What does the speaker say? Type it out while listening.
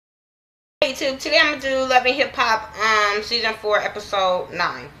YouTube. Today I'm gonna do Love and Hip Hop season 4 episode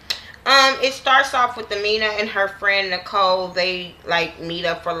 9. It starts off with Amina and her friend Nicole. They like meet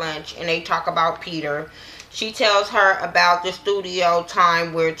up for lunch and they talk about Peter. She tells her about the studio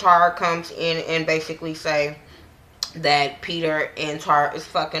time where Tara comes in and basically say that Peter and Tara is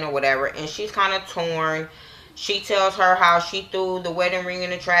fucking or whatever, and she's kind of torn. She tells her how she threw the wedding ring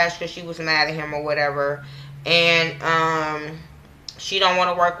in the trash because she was mad at him or whatever, and she don't want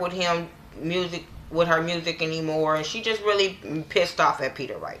to work with him with her music anymore, and she just really pissed off at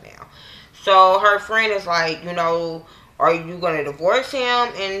Peter right now. So her friend is like, are you gonna divorce him?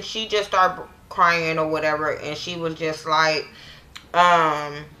 And she just started crying or whatever, and she was just like,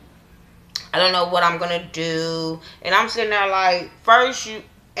 I don't know what I'm gonna do. And I'm sitting there like,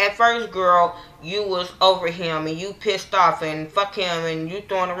 at first, girl, you was over him and you pissed off and fuck him and you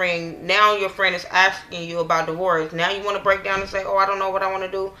throwing the ring. Now your friend is asking you about divorce. Now you want to break down and say, oh, I don't know what I want to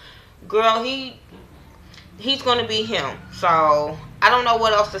do. Girl, he's going to be him. So I don't know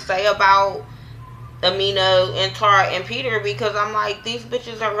what else to say about Amina and Tara and Peter, because I'm like, these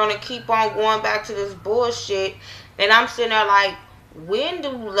bitches are going to keep on going back to this bullshit. And I'm sitting there like, when do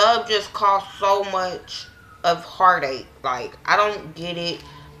love just cause so much of heartache? Like, I don't get it.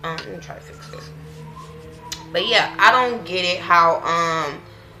 Let me try to fix this. But yeah, I don't get it how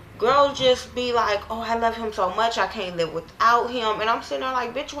girls just be like, oh, I love him so much, I can't live without him. And I'm sitting there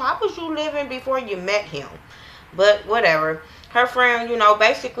like, bitch, how was you living before you met him? But whatever. Her friend,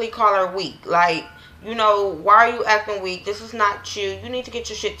 basically call her weak. Like, why are you acting weak? This is not you. You need to get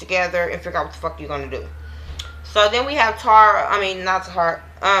your shit together and figure out what the fuck you're gonna do. So then we have Tahiri.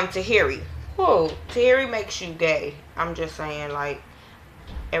 Whoa, Tahiri makes you gay. I'm just saying, like,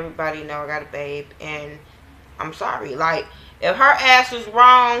 everybody know I got a babe, and I'm sorry. Like, if her ass is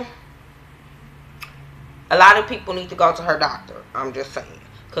wrong, a lot of people need to go to her doctor. I'm just saying.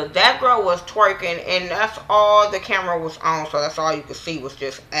 Because that girl was twerking, and that's all the camera was on, so that's all you could see was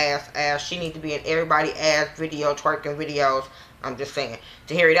just ass. She need to be in everybody's ass video, twerking videos. I'm just saying.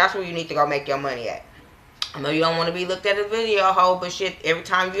 Tahiri, that's where you need to go make your money at. I know you don't want to be looked at as a video hoe, but shit, every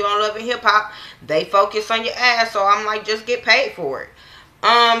time you on Love and Hip Hop, they focus on your ass, so I'm like, just get paid for it.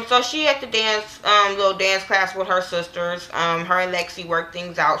 So she at the little dance class with her sisters. Her and Lexi worked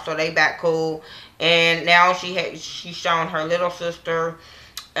things out, so they back cool. And now she's showing her little sister.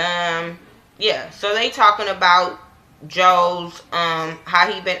 Yeah, so they talking about Joe's, how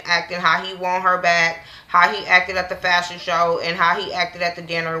he been acting, how he want her back, how he acted at the fashion show, and how he acted at the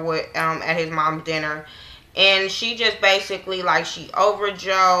dinner with, at his mom's dinner. And she just basically, like, she over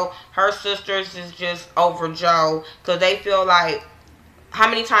Joe. Her sisters is just over Joe, because they feel like, how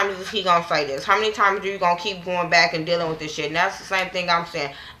many times is he gonna say this? How many times are you gonna keep going back and dealing with this shit? And that's the same thing I'm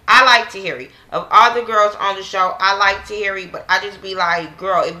saying. I like Tahiri. Of all the girls on the show, I like Tahiri, but I just be like,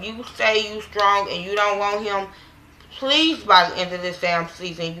 girl, if you say you strong and you don't want him, please, by the end of this damn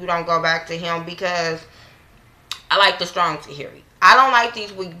season, you don't go back to him, because I like the strong Tahiri. I don't like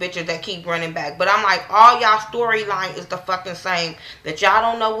these weak bitches that keep running back. But I'm like, all y'all storyline is the fucking same. That y'all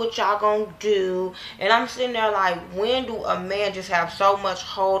don't know what y'all gonna do. And I'm sitting there like, when do a man just have so much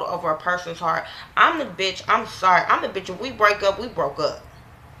hold over a person's heart? I'm the bitch. I'm sorry. I'm the bitch. If we break up, we broke up.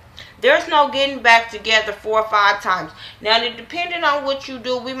 There's no getting back together 4 or 5 times. Now, depending on what you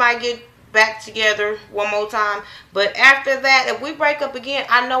do, we might get back together one more time. But after that, if we break up again,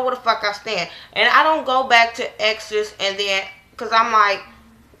 I know where the fuck I stand. And I don't go back to exes and then... Because I'm like,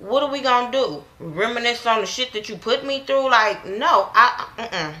 what are we going to do? Reminisce on the shit that you put me through? Like, no.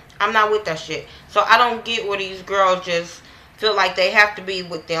 I'm not with that shit. So I don't get where these girls just feel like they have to be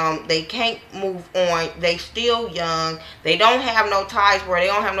with them. They can't move on. They still young. They don't have no ties where they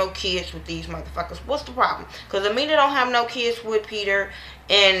don't have no kids with these motherfuckers. What's the problem? Because Amina don't have no kids with Peter.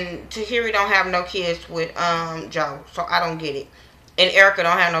 And Tahiri don't have no kids with Joe. So I don't get it. And Erica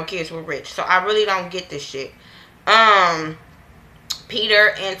don't have no kids with Rich. So I really don't get this shit.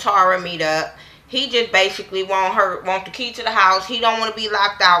 Peter and Tara meet up. He just basically want the key to the house. He don't want to be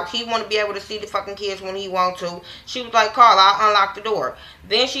locked out. He want to be able to see the fucking kids when he want to. She was like, Carl, I'll unlock the door.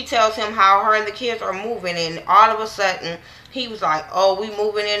 Then she tells him how her and the kids are moving, and all of a sudden he was like, oh, we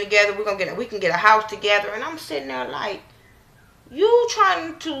moving in together. We can get a house together. And I'm sitting there like, you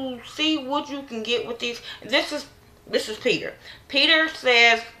trying to see what you can get with these. This is Peter. Peter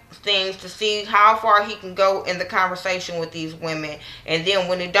says things to see how far he can go in the conversation with these women, and then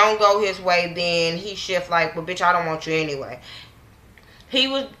when it don't go his way, then he shift like, well, bitch, I don't want you anyway. He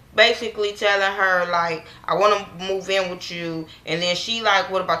was basically telling her like, I want to move in with you, and then she like,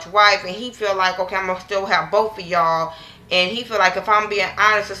 what about your wife? And he feel like, okay, I'm gonna still have both of y'all. And he feel like if I'm being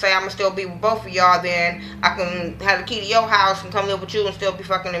honest and say I'm gonna still be with both of y'all, then I can have the key to your house and come live with you and still be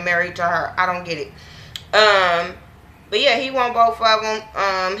fucking and married to her. I don't get it. But yeah, he want both of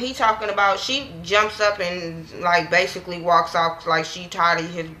them. He talking about, she jumps up and like basically walks off like she tired of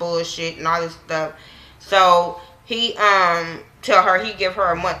his bullshit and all this stuff. So he tell her he give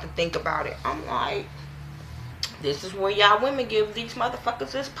her a month to think about it. I'm like, this is where y'all women give these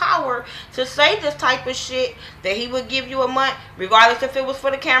motherfuckers this power to say this type of shit, that he would give you a month, regardless if it was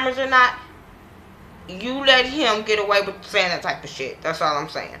for the cameras or not. You let him get away with saying that type of shit. That's all I'm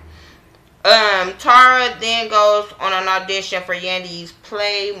saying. Tara then goes on an audition for Yandy's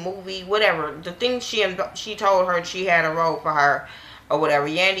play, movie, whatever. The thing she told her she had a role for her or whatever.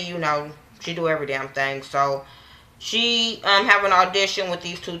 Yandy, you know, she do every damn thing. So she have an audition with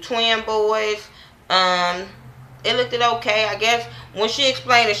these two twin boys. It looked okay. I guess when she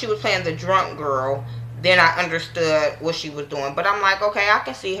explained that she was playing the drunk girl, then I understood what she was doing. But I'm like, okay, I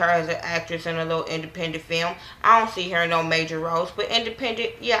can see her as an actress in a little independent film. I don't see her in no major roles. But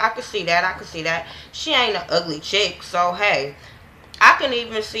independent, yeah, I can see that. I can see that. She ain't an ugly chick. So, hey, I can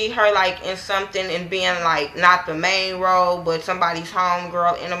even see her, like, in something and being, like, not the main role, but somebody's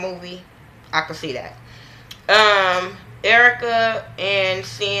homegirl in a movie. I can see that. Erica and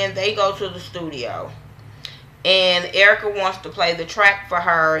Sin, they go to the studio. And Erica wants to play the track for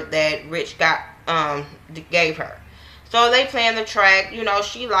her that Rich gave her. So they playing the track, you know,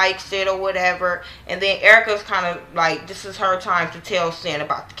 she likes it or whatever. And then Erica's kind of like, this is her time to tell Sin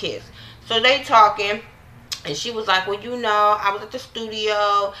about the kiss. So they talking, and she was like, well, you know, I was at the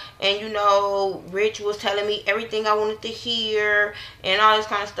studio, and, you know, Rich was telling me everything I wanted to hear, and all this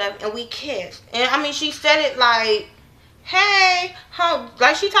kind of stuff, and we kissed. And, I mean, she said it like, hey,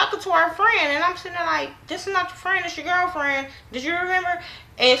 like she talking to her friend, and I'm sitting there like, this is not your friend, it's your girlfriend. Did you remember?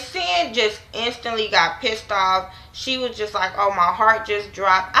 And Sin just instantly got pissed off. She was just like, oh, my heart just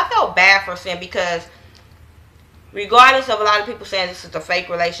dropped. I felt bad for Sin because regardless of a lot of people saying this is a fake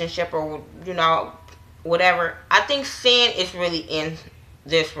relationship or, you know, whatever, I think Sin is really in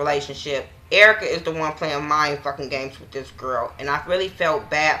this relationship. Erica is the one playing mind fucking games with this girl, and I really felt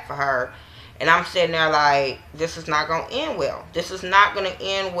bad for her. And I'm sitting there like, this is not going to end well. This is not going to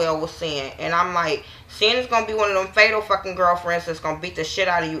end well with Sin. And I'm like, Sin is going to be one of them fatal fucking girlfriends that's going to beat the shit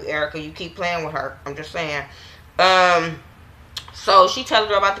out of you, Erica. You keep playing with her. I'm just saying. So she tells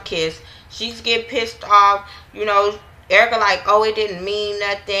her about the kiss. She's getting pissed off. You know, Erica like, oh, it didn't mean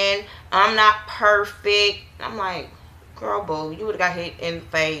nothing. I'm not perfect. I'm like, girl, boo, you would have got hit in the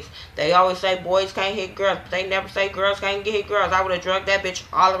face. They always say boys can't hit girls, but they never say girls can't get hit girls. I would have drugged that bitch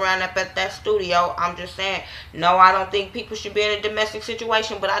all around up at that studio. I'm just saying, no, I don't think people should be in a domestic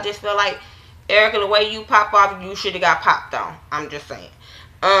situation, but I just feel like, Erica, the way you pop off, you should have got popped on. I'm just saying.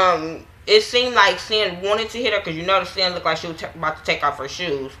 It seemed like Sin wanted to hit her, because you know the Sin looked like she was about to take off her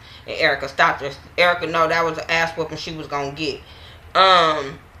shoes, and Erica stopped her. Erica, no, that was an ass whooping she was going to get.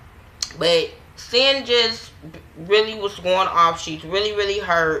 But Sin just really was going off. She's really, really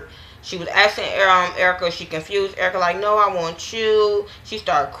hurt. She was asking Erica, she confused Erica like, no, I want you. She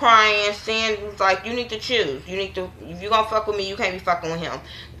started crying. Sin was like, you need to choose. You need to, if you're going to fuck with me, you can't be fucking with him.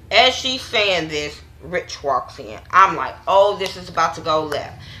 As she's saying this, Rich walks in. I'm like, oh, this is about to go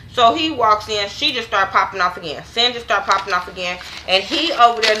left. So he walks in. She just started popping off again. Sin just started popping off again. And he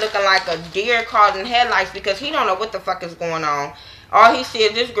over there looking like a deer caught in headlights because he don't know what the fuck is going on. All he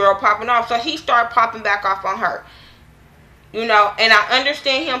sees is this girl popping off. So he started popping back off on her. You know, and I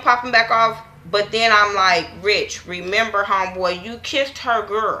understand him popping back off. But then I'm like, Rich, remember, homeboy, you kissed her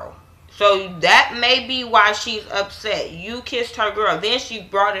girl. So that may be why she's upset. You kissed her girl. Then she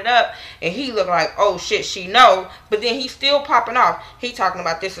brought it up. And he looked like, oh, shit, she know. But then he's still popping off. He talking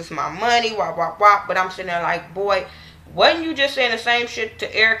about this is my money, wah, wah, wah. But I'm sitting there like, boy, wasn't you just saying the same shit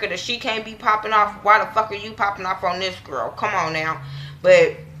to Erica that she can't be popping off? Why the fuck are you popping off on this girl? Come on now.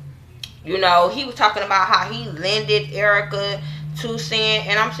 But, you know, he was talking about how he lended Erica to Sin.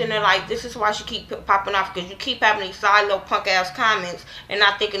 And I'm sitting there like, this is why she keep popping off. Because you keep having these side little punk ass comments and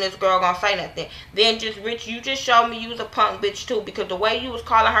not thinking this girl gonna say nothing. Then just, Rich, you just showed me you was a punk bitch too. Because the way you was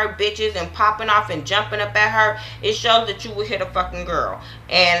calling her bitches and popping off and jumping up at her, it shows that you would hit a fucking girl.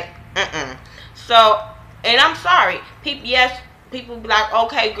 And, So, and I'm sorry, people, yes, people be like,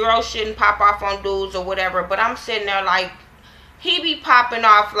 okay, girls shouldn't pop off on dudes or whatever, but I'm sitting there like, he be popping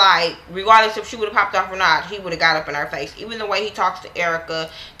off like, regardless if she would have popped off or not, he would have got up in her face. Even the way he talks to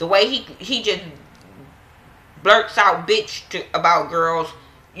Erica, the way he just blurts out bitch about girls,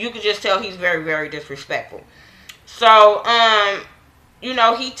 you could just tell he's very, very disrespectful. So, you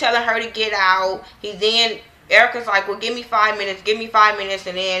know, he telling her to get out. He then, Erica's like, well, give me 5 minutes, give me 5 minutes.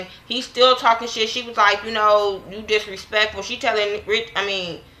 And then he's still talking shit. She was like, you know, you disrespectful. She telling Rich,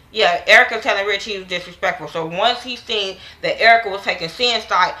 yeah, Erica telling Rich he was disrespectful. So once he seen that Erica was taking Sin's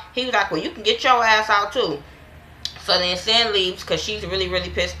side, he was like, well, you can get your ass out too. So then Sin leaves because she's really, really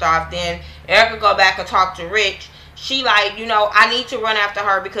pissed off. Then Erica go back and talk to Rich. She like, you know, I need to run after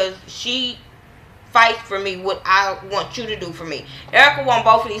her because she fights for me what I want you to do for me. Erica want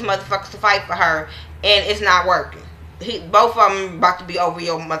both of these motherfuckers to fight for her, and it's not working. Both of them about to be over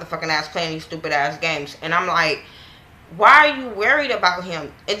your motherfucking ass playing these stupid ass games. And I'm like, why are you worried about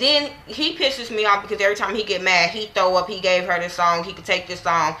him? And then he pisses me off because every time he get mad, he throw up. He gave her this song. He could take this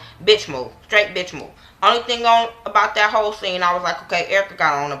song. Bitch move. Straight bitch move. Only thing about that whole scene, I was like, okay, Erica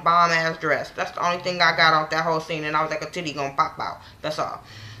got on a bomb ass dress. That's the only thing I got off that whole scene. And I was like, a titty gonna pop out. That's all.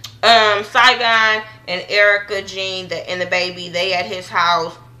 Saigon and Erica, Jean, and the baby, they at his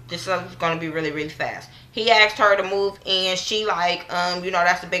house. This is gonna be really, really fast. He asked her to move in. She like, you know,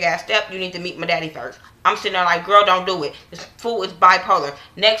 that's a big ass step. You need to meet my daddy first. I'm sitting there like, girl, don't do it. This fool is bipolar.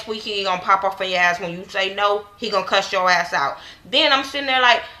 Next week he gonna pop off on your ass. When you say no, he gonna cuss your ass out. Then I'm sitting there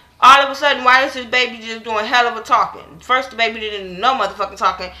like, all of a sudden, why is this baby just doing hell of a talking? First, the baby didn't know motherfucking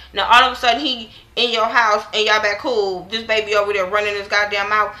talking. Now, all of a sudden, he in your house and y'all back cool. This baby over there running his goddamn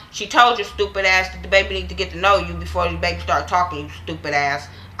mouth. She told your stupid ass that the baby need to get to know you before the baby start talking, you stupid ass.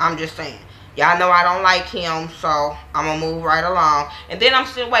 I'm just saying. Y'all know I don't like him, so I'm going to move right along. And then I'm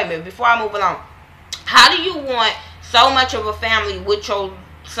still, wait a minute, before I move along. How do you want so much of a family with your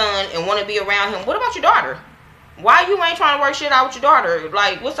son and want to be around him? What about your daughter? Why you ain't trying to work shit out with your daughter?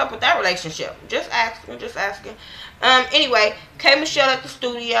 Like, what's up with that relationship? Just asking. Anyway, K. Michelle at the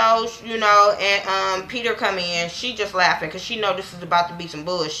studios, you know, and Peter come in. She just laughing because she know this is about to be some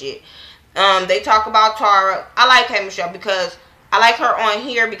bullshit. They talk about Tara. I like K. Michelle because I like her on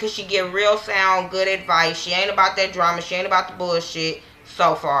here because she give real sound, good advice. She ain't about that drama. She ain't about the bullshit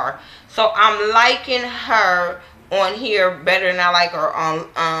so far. So I'm liking her on here better than I like her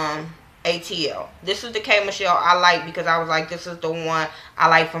on ATL. This is the K. Michelle I like because I was like, this is the one I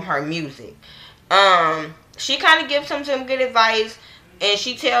like from her music. She kind of gives him some good advice, and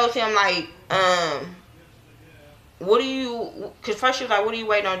she tells him like, what do you, because first she was like, what are you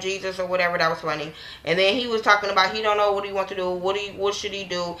waiting on, Jesus, or whatever. That was funny. And then he was talking about he don't know what he wants to do, what should he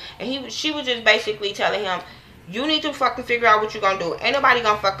do, and she was just basically telling him, you need to fucking figure out what you're gonna do. Ain't nobody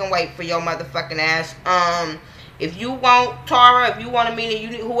gonna fucking wait for your motherfucking ass. If you want Tara, if you want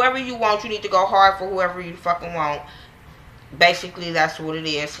Amina, whoever you want, you need to go hard for whoever you fucking want. Basically, that's what it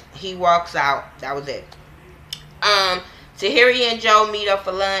is. He walks out. That was it. Tahiri and Joe meet up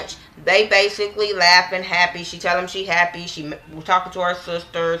for lunch. They basically laughing, happy. She tell him she happy. She was talking to her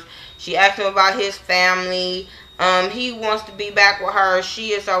sisters. She asked him about his family. He wants to be back with her.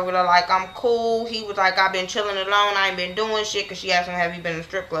 She is over there like, I'm cool. He was like, I've been chilling alone. I ain't been doing shit. Because she asked him, have you been in a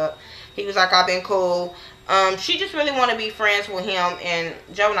strip club? He was like, I've been cool. She just really want to be friends with him. And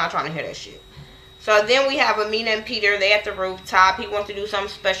Joe not trying to hear that shit. So then we have Amina and Peter. They at the rooftop. He wants to do something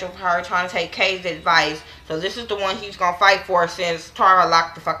special for her, trying to take Kay's advice. So this is the one he's going to fight for since Tara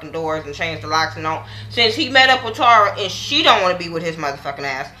locked the fucking doors and changed the locks and all. Since he met up with Tara and she don't want to be with his motherfucking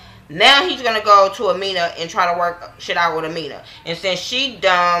ass. Now he's going to go to Amina and try to work shit out with Amina. And since she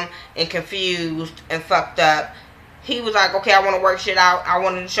dumb and confused and fucked up, he was like, okay, I want to work shit out. I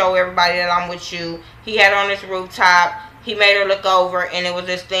wanted to show everybody that I'm with you. He had her on this rooftop. He made her look over, and it was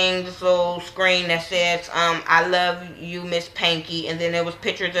this thing, this little screen that says, I love you, Miss Panky. And then there was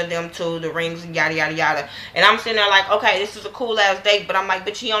pictures of them too, the rings and yada, yada, yada. And I'm sitting there like, okay, this is a cool-ass date. But I'm like,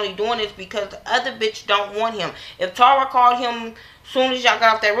 bitch, he only doing this because the other bitch don't want him. If Tara called him soon as y'all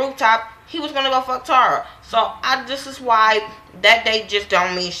got off that rooftop, he was going to go fuck Tara. So this is why that date just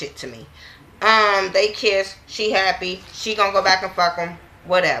don't mean shit to me. They kiss. She happy. She going to go back and fuck him.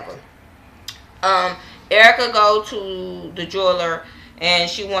 Whatever. Erica go to the jeweler and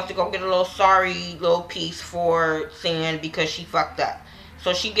she wants to go get a little sorry little piece for Sin because she fucked up.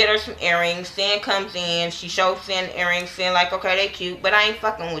 So she get her some earrings. Sin comes in. She shows Sin earrings. Sin like, okay, they cute, but I ain't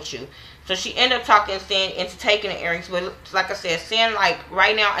fucking with you. So she ended up talking Sin into taking the earrings. But like I said, Sin like,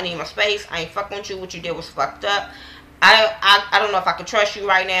 right now I need my space. I ain't fucking with you. What you did was fucked up. I don't know if I can trust you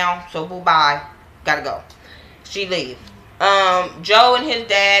right now. So boo bye. Gotta go. She leaves. Joe and his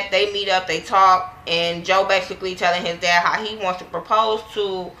dad, they meet up, they talk, and Joe basically telling his dad how he wants to propose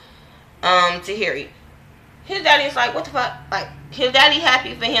to Tahiri. His daddy is like, what the fuck? Like, his daddy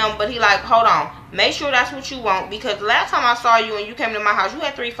happy for him, but he like, hold on, make sure that's what you want, because last time I saw you and you came to my house, you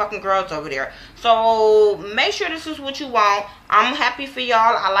had 3 fucking girls over there. So make sure this is what you want. I'm happy for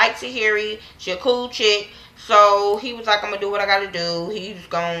y'all. I like Tahiri. She a cool chick. So he was like, I'm gonna do what I gotta do. He's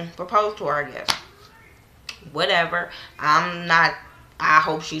gonna propose to her, I guess. Whatever. I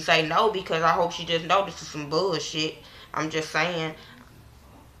hope she say no, because I hope she just know this is some bullshit. I'm just saying.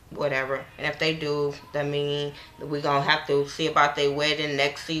 Whatever. And if they do, that mean we're gonna have to see about their wedding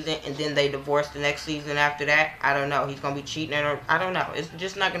next season, and then they divorce the next season after that. I don't know. He's gonna be cheating on her. I don't know. It's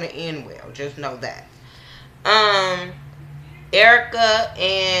just not gonna end well. Just know that. Erica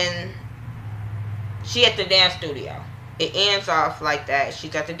and she at the dance studio. It ends off like that.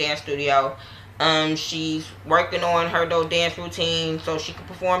 She's at the dance studio. She's working on her little dance routine so she can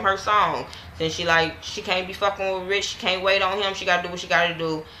perform her song. Since she can't be fucking with Rich, she can't wait on him. She gotta do what she gotta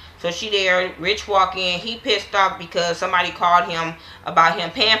do. So she there. Rich walk in. He pissed off because somebody called him about him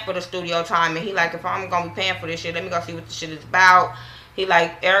paying for the studio time, and he like, if I'm gonna be paying for this shit, let me go see what the shit is about. He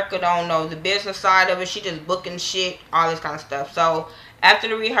like, Erica don't know the business side of it. She just booking shit, all this kind of stuff. So after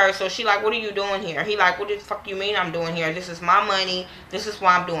the rehearsal, she like, what are you doing here? He like, what the fuck you mean I'm doing here? This is my money. This is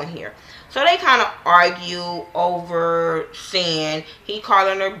why I'm doing here. So they kind of argue over Sin. He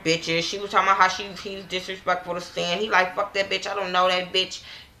calling her bitches. She was talking about how he's disrespectful to Sin. He like, fuck that bitch. I don't know that bitch.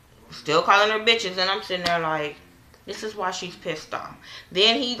 Still calling her bitches. And I'm sitting there like, this is why she's pissed off.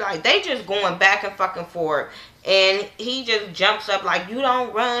 Then he like, they just going back and fucking forth. And he just jumps up like, you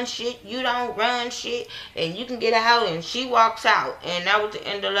don't run shit. You don't run shit. And you can get out. And she walks out. And that was the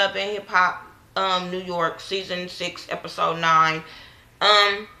end of Love and Hip Hop New York season 6 episode 9.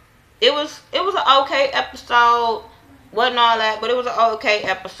 It was an okay episode. Wasn't all that, but it was an okay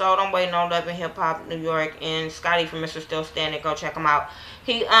episode. I'm waiting on Love and Hip Hop New York, and Scotty from Mr. Still Standing. Go check him out.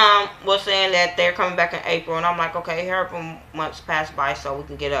 He was saying that they're coming back in April, and I'm like, okay, hurry up, months pass by so we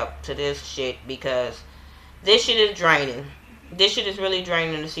can get up to this shit, because this shit is draining. This shit is really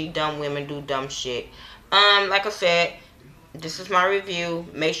draining to see dumb women do dumb shit. Like I said, this is my review.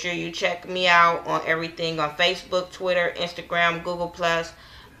 Make sure you check me out on everything on Facebook, Twitter, Instagram, Google+.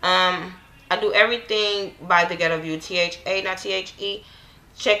 I do everything by The Ghetto View. THA, not THE.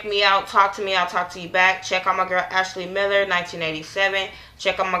 Check me out. Talk to me. I'll talk to you back. Check out my girl Ashley Miller, 1987.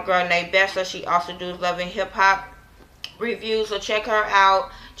 Check out my girl Nate Bessa. She also does Love and Hip Hop reviews, so check her out.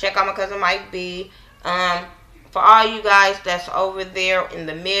 Check out my cousin Mike B. For all you guys that's over there in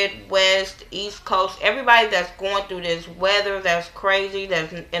the Midwest, East Coast, everybody that's going through this weather that's crazy,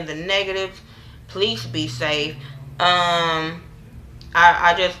 that's in the negatives, please be safe.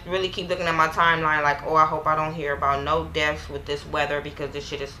 I just really keep looking at my timeline like, oh, I hope I don't hear about no deaths with this weather, because this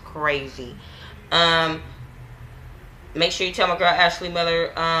shit is crazy. Make sure you tell my girl Ashley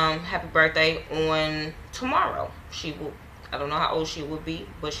Miller happy birthday on tomorrow. She will, I don't know how old she will be,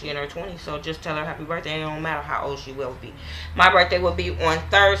 but she in her 20s, so just tell her happy birthday. It don't matter how old she will be. My birthday will be on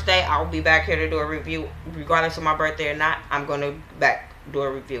Thursday. I'll be back here to do a review. Regardless of my birthday or not, I'm going to do a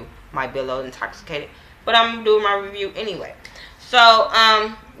review. Might be a little intoxicated, but I'm doing my review anyway. So,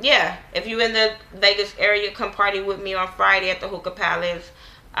 yeah, if you're in the Vegas area, come party with me on Friday at the Hookah Palace.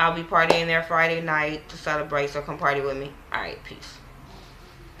 I'll be partying there Friday night to celebrate, so come party with me. All right, peace.